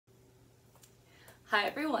Hi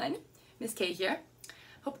everyone, Miss K here.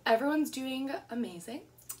 Hope everyone's doing amazing.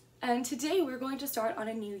 And today we're going to start on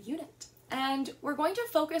a new unit. And we're going to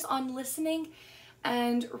focus on listening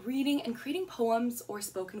and reading and creating poems or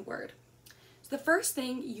spoken word. So the first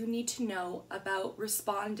thing you need to know about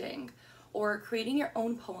responding or creating your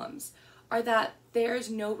own poems are that there's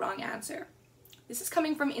no wrong answer. This is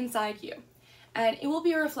coming from inside you, and it will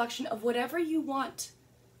be a reflection of whatever you want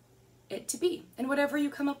it to be and whatever you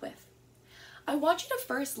come up with. I want you to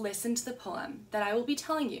first listen to the poem that I will be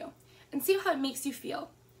telling you and see how it makes you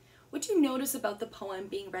feel. What do you notice about the poem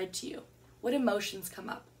being read to you? What emotions come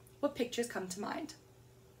up? What pictures come to mind?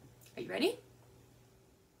 Are you ready?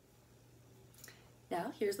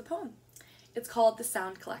 Now, here's the poem. It's called The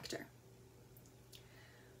Sound Collector.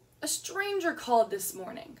 A stranger called this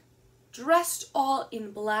morning, dressed all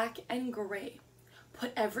in black and gray,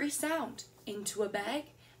 put every sound into a bag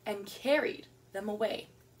and carried them away.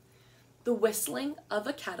 The whistling of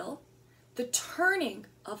a kettle, the turning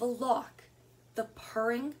of a lock, the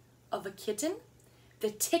purring of a kitten,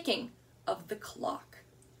 the ticking of the clock,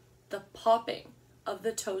 the popping of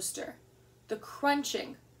the toaster, the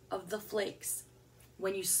crunching of the flakes.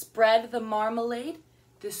 When you spread the marmalade,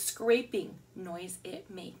 the scraping noise it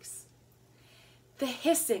makes. The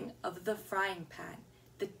hissing of the frying pan,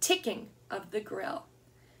 the ticking of the grill,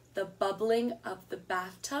 the bubbling of the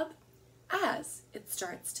bathtub as it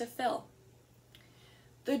starts to fill.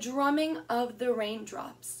 The drumming of the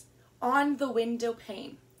raindrops on the window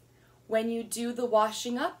pane. When you do the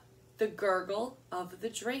washing up, the gurgle of the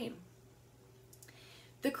drain.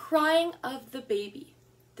 The crying of the baby,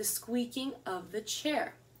 the squeaking of the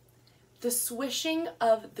chair, the swishing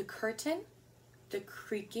of the curtain, the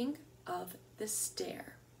creaking of the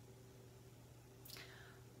stair.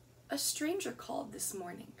 A stranger called this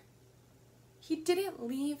morning. He didn't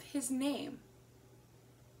leave his name.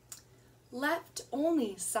 Left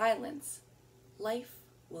only silence. Life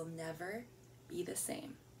will never be the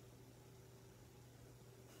same.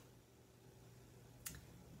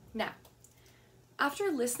 Now,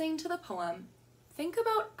 after listening to the poem, think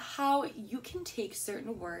about how you can take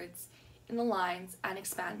certain words in the lines and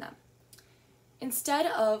expand them. Instead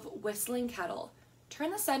of whistling kettle,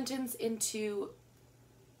 turn the sentence into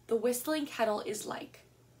the whistling kettle is like.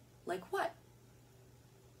 Like what?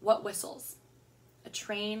 What whistles? A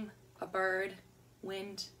train, a bird,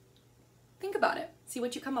 wind? Think about it. See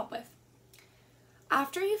what you come up with.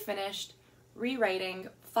 After you've finished rewriting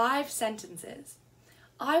 5 sentences,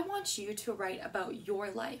 I want you to write about your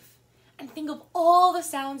life and think of all the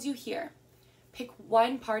sounds you hear. Pick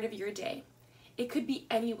one part of your day. It could be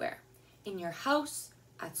anywhere. In your house,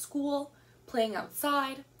 at school, playing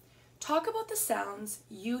outside. Talk about the sounds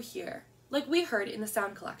you hear, like we heard in the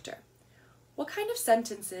Sound Collector. What kind of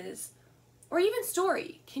sentences or even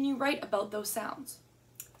story can you write about those sounds?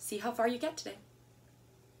 See how far you get today.